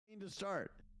to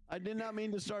start. I did not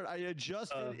mean to start. I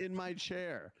adjusted in my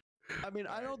chair. I mean,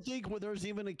 I don't think there's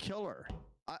even a killer.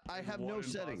 I have no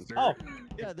settings. Oh,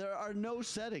 yeah, there are no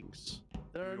settings.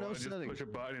 There are no settings. Push a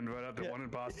button and vote out the one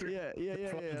imposter. Yeah.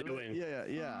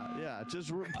 Just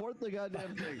report the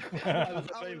goddamn thing. I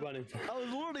was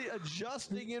literally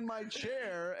adjusting in my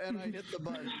chair and I hit the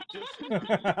button.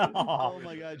 Oh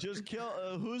my god! Just kill.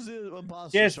 Who's the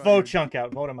imposter? just vote Chunk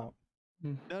out. Vote him out.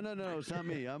 No, it's not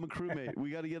me. I'm a crewmate.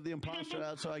 We got to get the imposter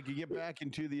out so I can get back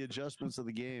into the adjustments of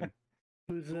the game.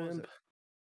 Who's it?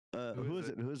 Who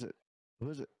is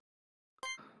it?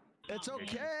 It's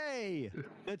okay.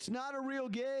 It's not a real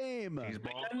game.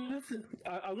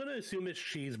 I'm gonna assume it's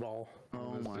Cheeseball.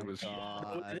 Oh my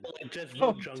god! Just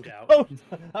vote Junk out. Oh,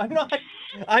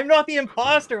 I'm not the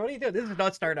imposter. What are you doing? This is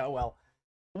not starting out well.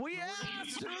 We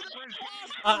asked who the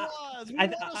imposter was. We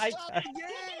want to stop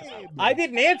the game. I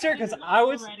didn't answer because I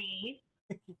was.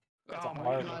 That's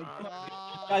horrible.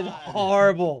 That's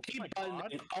horrible.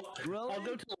 I'll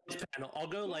go to the life panel. I'll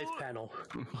go life panel.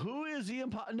 Who is the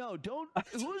imposter? No, don't.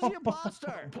 Who's the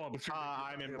imposter?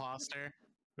 I'm imposter.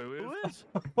 Who is?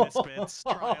 Misfits.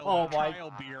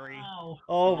 Trial Beery.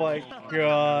 Oh my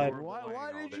god.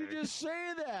 Why did you just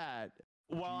say that?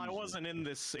 Well, I wasn't in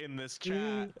this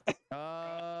chat.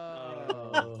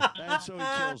 Oh. And so he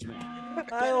kills me.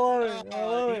 I love it. I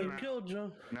love it. You killed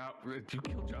John. No, you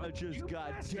killed John.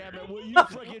 God damn it. Will you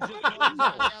fucking just close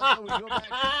that out so we go back?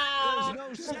 There's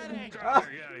no setting. Get out of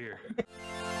here.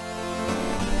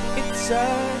 It's a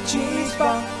cheese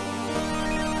ball.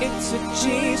 It's a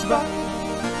cheese ball.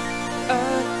 A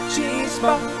cheese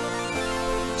ball.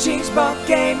 Cheese ball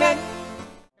gaming.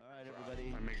 Alright,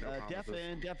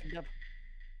 everybody. Def.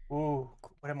 Ooh,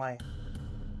 what am I?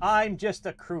 I'm just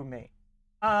a crewmate.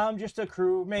 I'm just a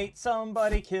crewmate.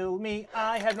 Somebody kill me.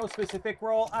 I have no specific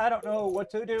role. I don't know what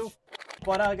to do.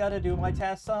 But I gotta do my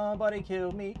task. Somebody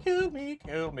kill me. Kill me.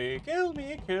 Kill me. Kill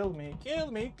me. Kill me. Kill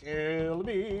me. Kill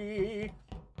me.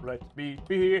 Let me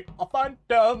be a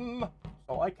phantom.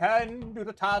 So I can do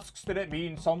the tasks that it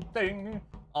means something.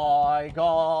 I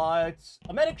got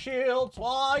a medic shield, so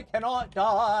I cannot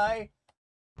die.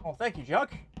 Oh, thank you,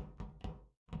 Junk.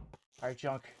 Alright,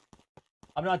 Junk.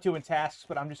 I'm not doing tasks,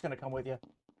 but I'm just gonna come with you.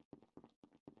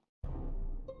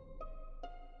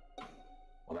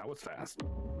 Well, that was fast.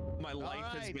 My life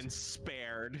has been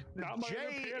spared.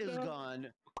 Jay is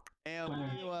gone. And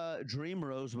Dream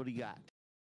Rose, what do you got?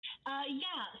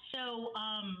 Yeah, so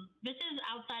this is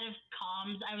outside of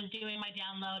comms. I was doing my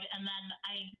download and then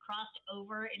I crossed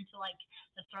over into like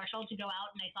the threshold to go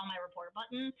out and I saw my report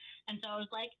button. And so I was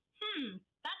like,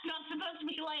 that's not supposed to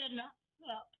be lighted up.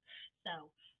 So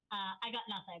I got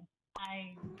nothing.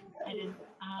 I didn't.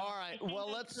 All right,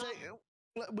 well, let's say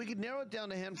we could narrow it down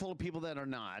to a handful of people that are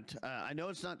not. I know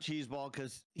it's not Cheeseball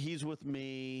because he's with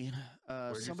me.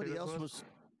 Somebody else was.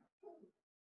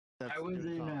 I was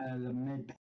in the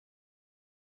mid.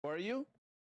 Where are you?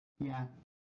 Yeah.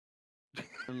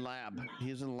 In lab.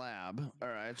 He's in lab. All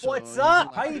right. So what's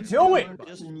up? How you doing?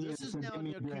 This is now in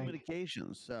your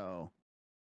communications, so.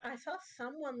 I saw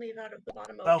someone leave out of the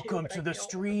bottom of Welcome to the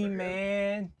stream,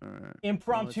 man. Right.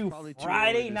 Impromptu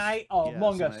Friday night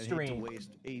Among Us stream.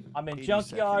 I'm in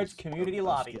Junkyard's community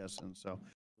lobby. So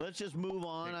let's just move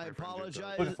on. I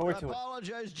apologize. Looking forward to it.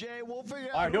 Apologize, Jay. We'll figure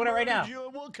out. All right, doing it right now.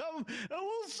 We'll come and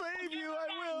we'll save you. I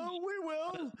will. We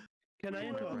will. Can I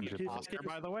interrupt you?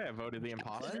 By the way, I voted the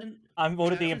imposter. I'm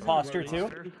voted the imposter too.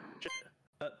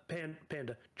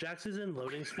 Panda. Jax is in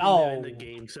loading screen in the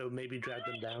game, so maybe drag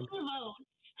them down.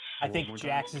 I think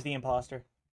Jax is the imposter.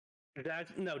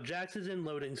 Jax is in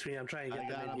loading screen. I'm trying to get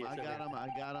them in here. I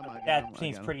got him. That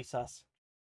seems pretty sus.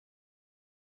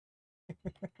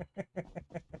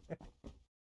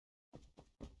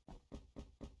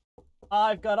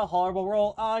 I've got a horrible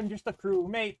role. I'm just a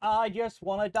crewmate. I just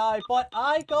want to die, but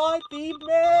I got the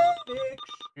medic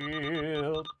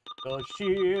shield. The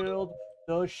shield.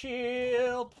 The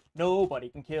shield. Nobody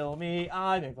can kill me.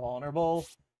 I'm invulnerable.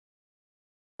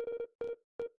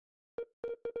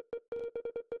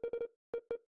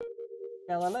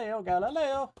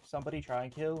 Galileo. Somebody try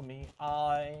and kill me.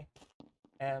 I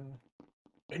am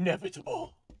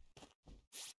inevitable.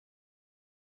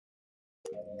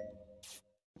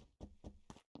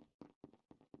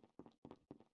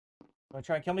 Gonna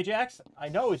try and kill me, Jax? I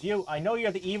know it's you. I know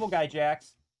you're the evil guy,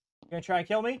 Jax. You gonna try and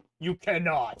kill me? You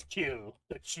cannot kill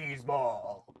the cheese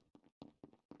ball.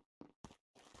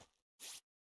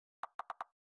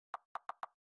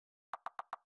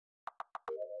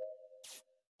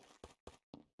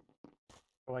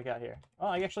 What do I got here? Oh,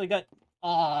 I actually got...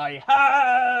 I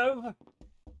have...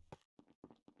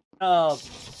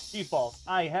 cheese balls.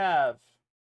 I have...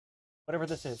 Whatever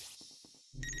this is.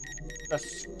 The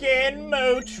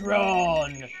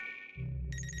Skinmotron!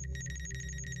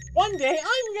 One day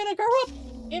I'm gonna grow up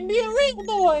and be a real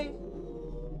boy!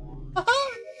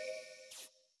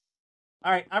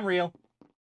 Alright, I'm real.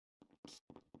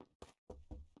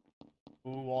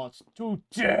 Who wants to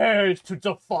dare to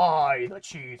defy the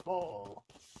cheese ball?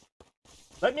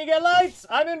 Let me get lights!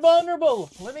 I'm invulnerable!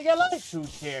 Let me get lights! Who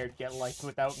dared get lights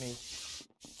without me?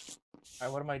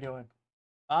 Alright, what am I doing?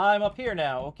 I'm up here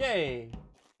now, okay.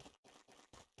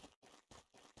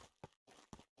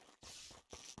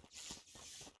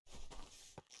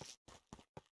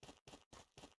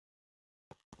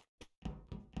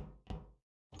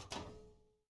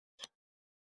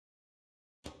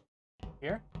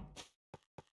 Here.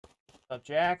 What's up,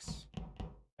 Jax?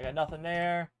 I got nothing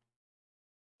there.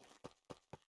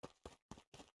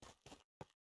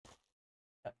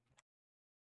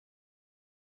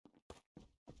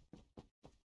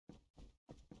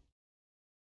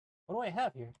 What do I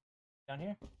have here? Down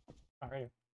here? Oh, right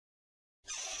here.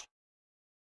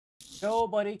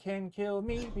 Nobody can kill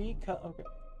me because... Okay.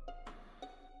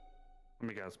 Let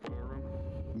me guess. Spoiler room.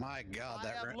 My God,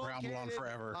 that round went on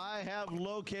forever. I have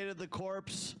located the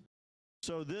corpse.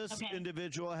 So this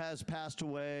individual has passed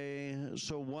away.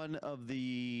 So one of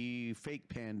the fake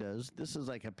pandas, this is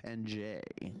like a Pangea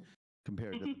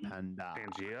compared to the panda.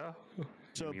 Pangea?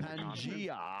 So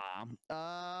Pangea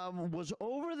was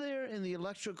over there in the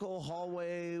electrical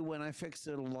hallway when I fixed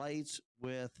the lights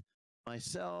with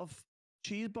myself.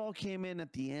 Cheeseball came in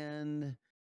at the end.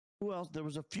 Who else? There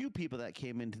was a few people that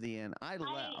came into the end. I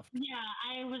left. Yeah,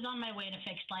 I was on my way to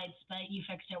fix lights, but you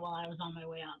fixed it while I was on my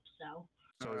way up, so.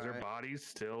 So is their bodies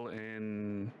still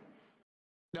in...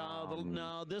 No,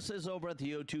 no, this is over at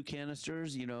the O2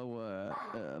 canisters, you know,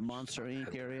 Monster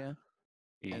Inc. area.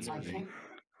 I think,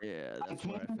 yeah, that's I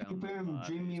where can't I found confirm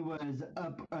Jimmy was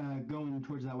up going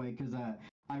towards that way because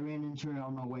I ran into it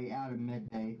on my way out of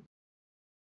midday.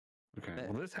 Okay,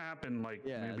 well this happened like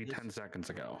maybe 10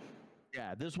 seconds ago.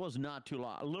 Yeah, this was not too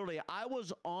long. Literally, I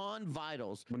was on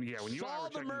vitals. When you saw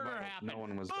the murder happen. No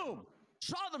one was boom.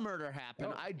 Saw the murder happen.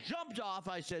 Oh. I jumped off.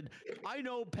 I said, I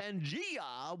know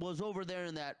Pangea was over there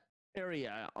in that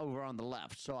area over on the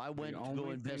left. So I went to go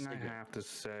investigate. The only thing I have to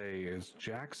say is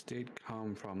Jax did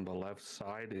come from the left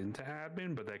side into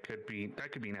admin, but that could mean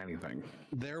anything.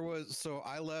 There was, so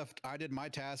I left, I did my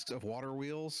tasks of water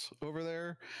wheels over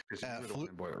there. Yeah,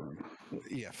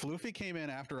 Floofy came in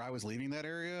after I was leaving that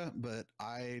area, but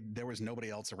there was nobody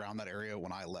else around that area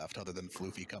when I left other than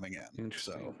Floofy coming in.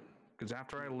 Interesting. So, because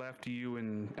after I left you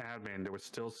in admin, there was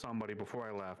still somebody before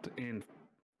I left in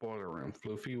boiler room.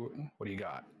 Floofy, what do you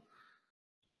got?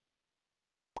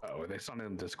 Oh, they saw it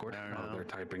in Discord. Oh, they're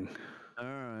typing. All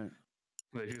right.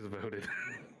 They just voted.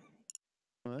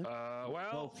 What?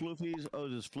 Well, Floofy's. Oh,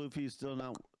 does Floofy's still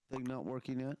not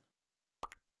working yet?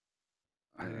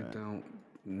 I don't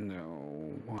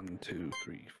know. 1, 2,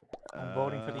 3, 4. I'm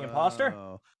voting for the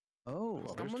imposter. Oh,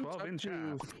 there's 12 in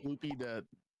chat. Floofy that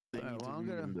they need to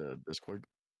be in the Discord.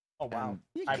 Oh wow!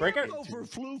 Tiebreaker. Go for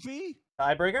Floofy.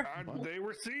 Tiebreaker. They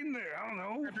were seen there. I don't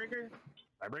know. Tiebreaker.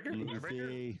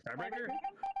 Tiebreaker.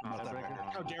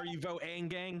 How dare you vote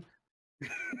Gang?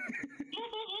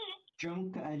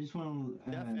 Junk, I just want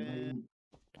to.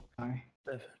 Sorry.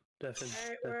 Deafin.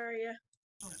 Alright, where are you?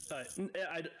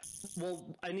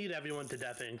 I need everyone to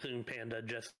deafen, including Panda.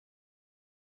 Just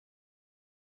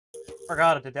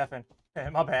forgot to deafen.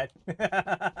 My bad.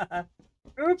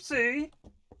 Oopsie.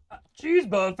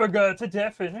 Cheeseball forgot to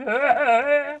deafen.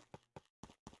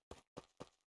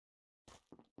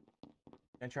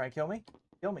 Gonna try and kill me?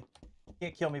 Kill me. You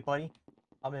can't kill me, buddy.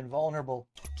 I'm invulnerable.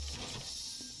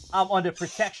 I'm under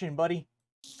protection, buddy.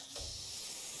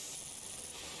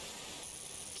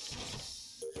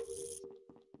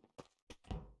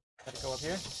 Gotta go up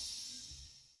here.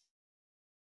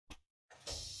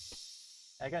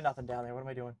 I got nothing down there. What am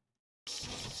I doing?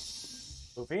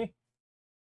 Goofy?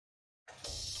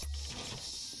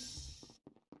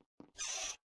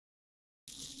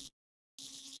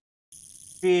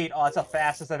 Speed. Oh, that's the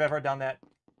fastest I've ever done that.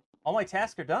 All my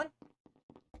tasks are done?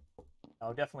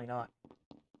 No, definitely not.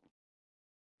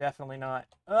 Definitely not.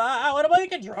 What about the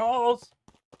controls?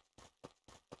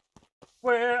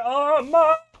 Where are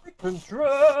my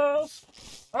controls?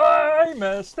 I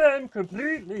messed them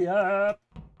completely up.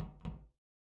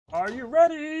 Are you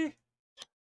ready?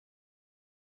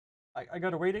 I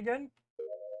gotta wait again?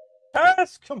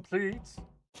 Task complete.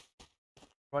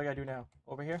 What do I gotta do now?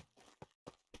 Over here?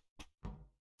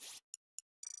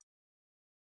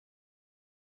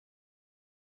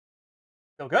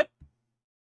 Still good?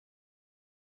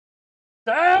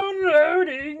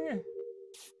 Downloading!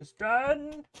 It's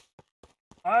done.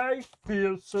 I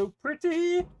feel so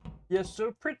pretty. Yes,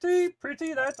 so pretty,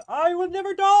 pretty that I will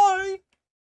never die.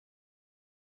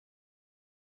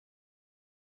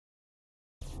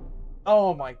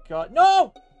 Oh my god.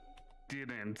 No!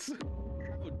 Didn't.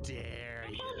 How dare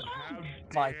you? How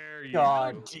My dare you?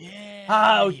 god. Dare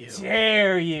How you?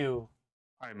 dare you?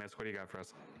 All right, Miss, what do you got for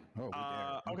us? Oh, we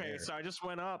dare, we Okay, dare. so I just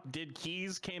went up, did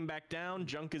keys, came back down.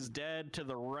 Junk is dead to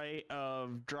the right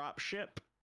of drop ship.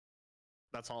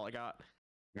 That's all I got.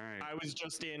 All right. I was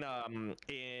just in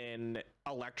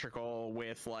electrical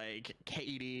with like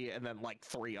Katie, and then like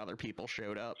 3 other people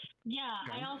showed up. Yeah,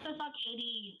 Okay. I also saw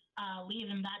Katie leave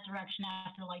in that direction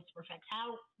after the lights were fixed.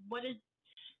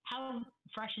 How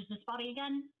fresh is this body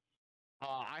again?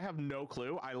 I have no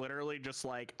clue. I literally just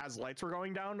like, as lights were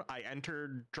going down, I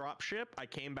entered dropship, I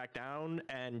came back down,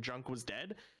 and Junk was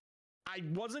dead. I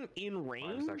wasn't in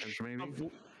range. 5 seconds, maybe.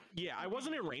 Yeah, I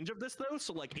wasn't in range of this though,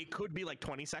 so like it could be like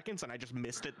 20 seconds, and I just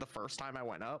missed it the first time I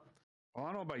went up. Well, I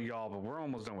don't know about y'all, but we're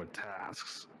almost done with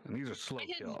tasks, and these are slow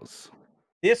kills.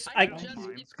 This, I I just-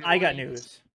 got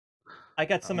news. I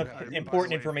got some Okay, by important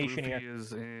the way, information Floofy here.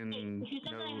 is in Who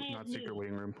said that I had not secret news?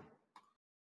 waiting room.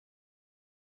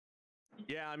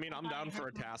 Yeah, I mean, I'm down for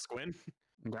a task win.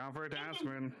 I'm down for a task,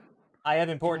 man. I have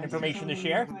important information to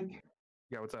share.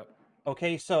 Yeah, what's up?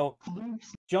 Okay, so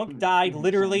Junk died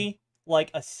literally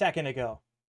like a second ago.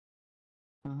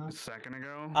 A second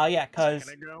ago? Yeah, cause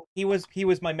Second ago? he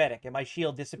was my medic, and my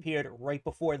shield disappeared right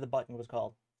before the button was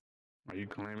called. Are you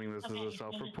claiming this is a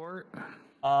self-report?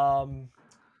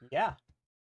 Yeah.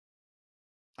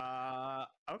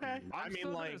 Okay. I I'm mean,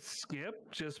 still like, gonna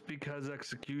skip just because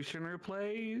executioner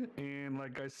play, and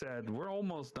like I said, we're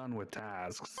almost done with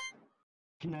tasks.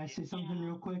 Can I say something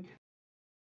real quick?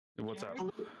 What's up?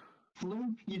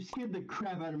 Floof, you scared the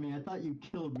crap out of me. I thought you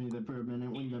killed me there for a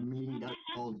minute when the meeting got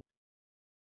called.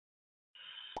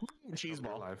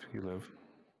 Cheeseball. Alive, you live.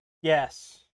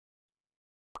 Yes.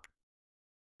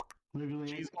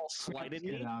 Literally, Cheeseball slighted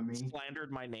shit me, on me.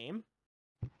 slandered my name.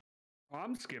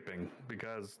 I'm skipping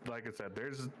because, like I said,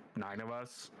 there's 9 of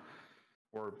us.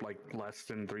 We're like less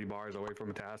than 3 bars away from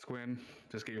a task win.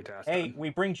 Just get your task Hey, done. we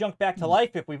bring Junk back to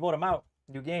life if we vote him out.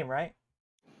 New game, right?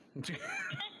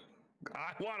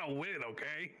 I want to win,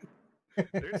 okay?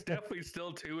 There's definitely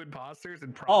still 2 imposters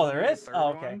and Oh, probably there a is? third Oh,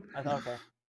 okay. one. I thought okay.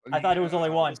 I thought it was only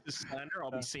one. This is slander.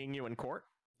 I'll be seeing you in court.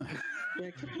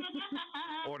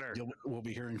 Order. We'll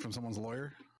be hearing from someone's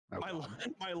lawyer.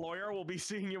 My lawyer will be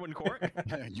seeing you in court.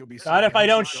 You'll be. Not if I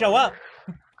don't show up.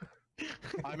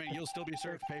 I mean, you'll still be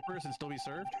served papers and still be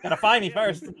served. Gotta find me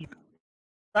first.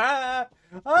 Ah,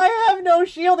 I have no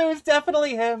shield. It was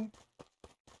definitely him.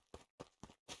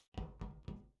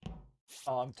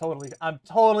 Oh, I'm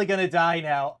totally gonna die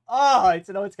now. Oh, I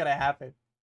know it's gonna happen.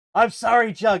 I'm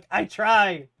sorry, Junk. I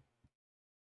tried.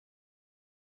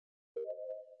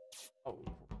 Oh.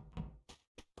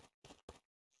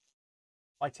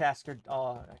 My tasks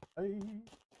are.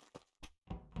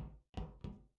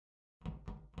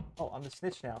 Oh, I'm the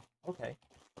snitch now. Okay.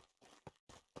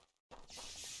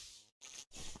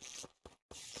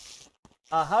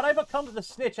 How'd I become the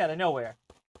snitch out of nowhere?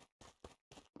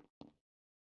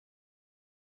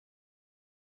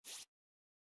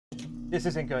 This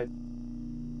isn't good.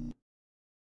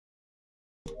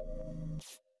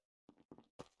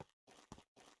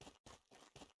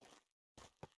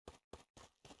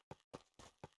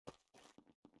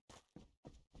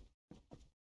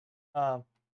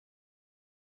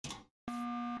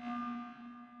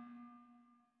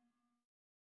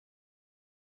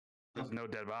 There's no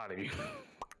dead body.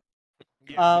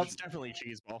 Yeah, it's definitely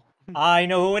Cheeseball. I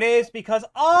know who it is because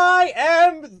I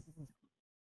am.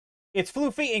 It's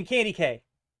Floofy and Candy K.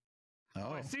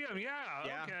 Oh, I see him.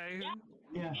 Yeah. Okay.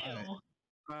 Yeah.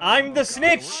 I'm the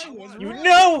snitch. You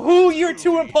know who your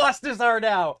 2 imposters are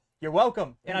now. You're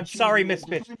welcome. And I'm sorry, Miss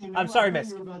Bitch. I'm sorry, Miss.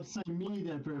 You were about to say me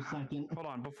there for a second. Hold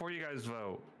on, before you guys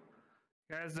vote.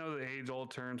 You guys know the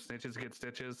age-old term "snitches get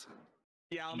stitches."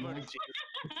 Yeah, I'm voting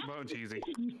Vote cheesy.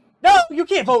 No, you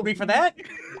can't vote me for that.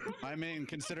 I mean,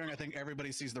 considering I think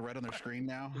everybody sees the red on their screen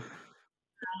now.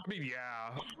 I mean,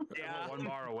 yeah. Yeah. 1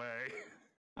 bar away.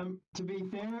 To be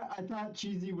fair, I thought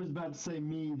Cheesy was about to say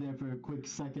me there for a quick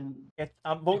second.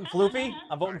 I'm voting Floofy.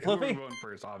 I'm voting Alright, who are we Floofy. voting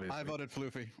first, obviously. I voted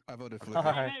Floofy. I voted Floofy. All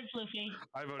right. Floofy.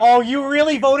 I voted Oh, Floofy. you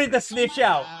really voted the snitch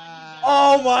out.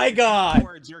 Oh my god.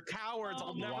 Cowards, you're cowards.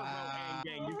 I'll never vote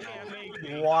Gang. You can't make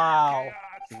me. Wow.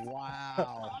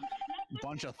 Wow.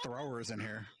 Bunch of throwers in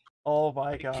here. Oh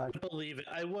my I god. can't believe it.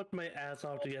 I worked my ass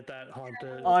off to get that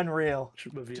haunted. Unreal.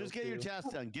 reveal Just get your too.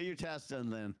 test done. Get your test done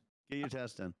then. Get your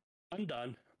test done. I'm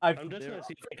done. I've I'm just gonna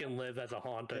see if I can live as a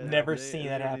haunted. never They- seen they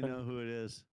that already happen. know who it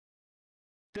is.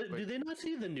 Do they not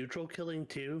see the neutral killing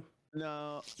too?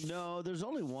 No, there's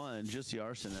only one, just the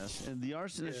arsonist, and the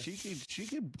arsonist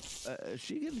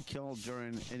she can kill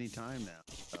during any time now.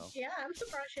 So. Yeah, I'm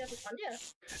surprised she hasn't done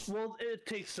yet. Well, it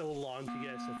takes so long to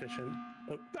get sufficient.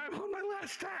 Oh, I'm on my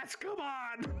last task. Come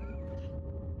on.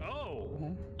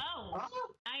 Oh.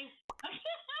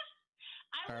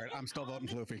 All right, I'm still voting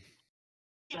Floofy.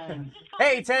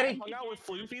 Hey, Teddy. I hung out with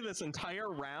Floofy this entire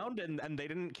round, and they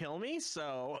didn't kill me,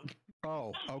 so.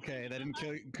 Oh, okay. They didn't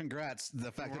kill you. Congrats.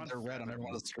 The fact that they're red on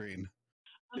everyone's screen.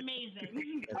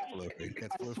 Amazing. It's Floofy.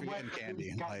 It's Floofy and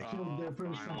Candy. Like,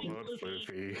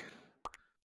 Floofy.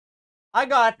 I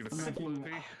got.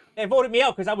 Floofy. They voted me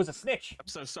out because I was a snitch. I'm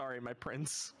so sorry, my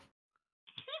prince.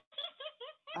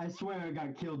 I swear I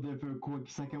got killed there for a quick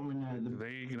second when the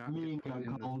meeting got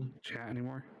called. Chat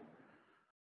anymore?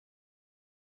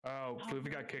 Oh,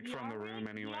 Floofy got kicked from the room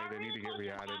anyway. They need to get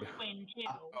re-added.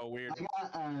 Oh, weird.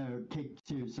 I got kicked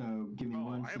too, so give me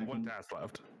 1 second. I have one task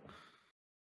left.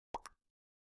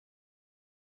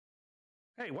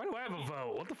 Hey, why do I have a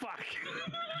vote? What the fuck?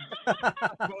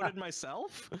 I voted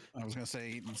myself? I was going to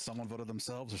say someone voted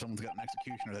themselves or someone's got an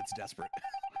executioner that's desperate.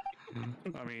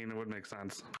 I mean, it would make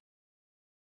sense.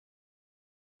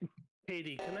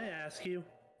 Katie, can I ask you,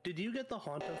 did you get the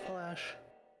Haunter flash?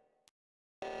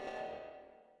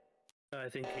 I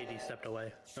think Katie stepped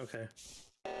away. Okay.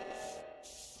 I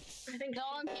think no,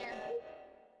 I'm here.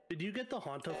 Did you get the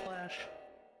Haunter flash?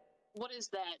 What is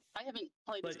that? I haven't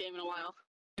played this game in a while.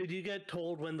 Did you get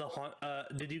told when the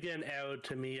did you get an arrow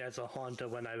to me as a Haunter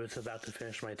when I was about to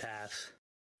finish my task?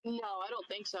 No, I don't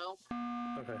think so.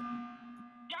 Okay.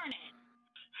 Darn it.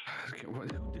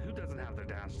 Who doesn't have their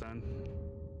dash done?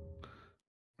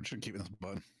 I should keep this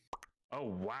button. Oh,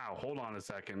 wow. Hold on a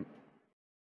second.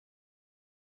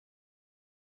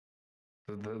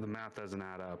 The math doesn't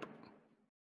add up.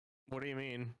 What do you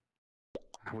mean?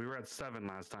 We were at 7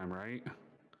 last time, right?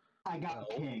 I got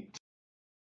kicked.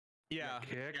 Yeah,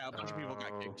 a bunch of people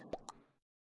got kicked.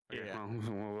 Okay, Yeah.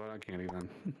 Well, I can't even.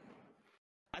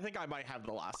 I think I might have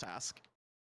the last task.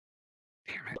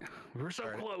 Damn it. We were so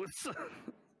close.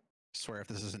 Swear if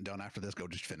this isn't done after this, go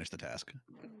just finish the task.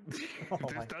 This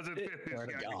doesn't finish. Swear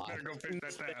to God. Better go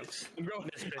finish that task. I'm gonna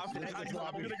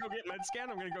go get med scan.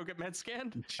 I'm gonna go get med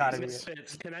scan.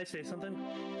 Misfits, can I say something?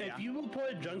 If you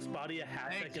reported Junk's body a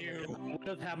half second later, I would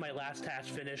have had my last task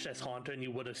finished as Haunter, and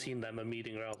you would have seen them a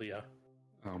meeting earlier.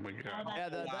 Oh my god. Yeah,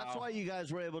 that's why you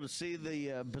guys were able to see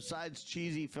the, besides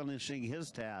Cheesy finishing his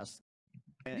task.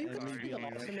 And me being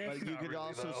there, but you could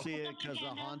also see it because the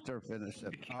Haunter finished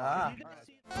it. Ah.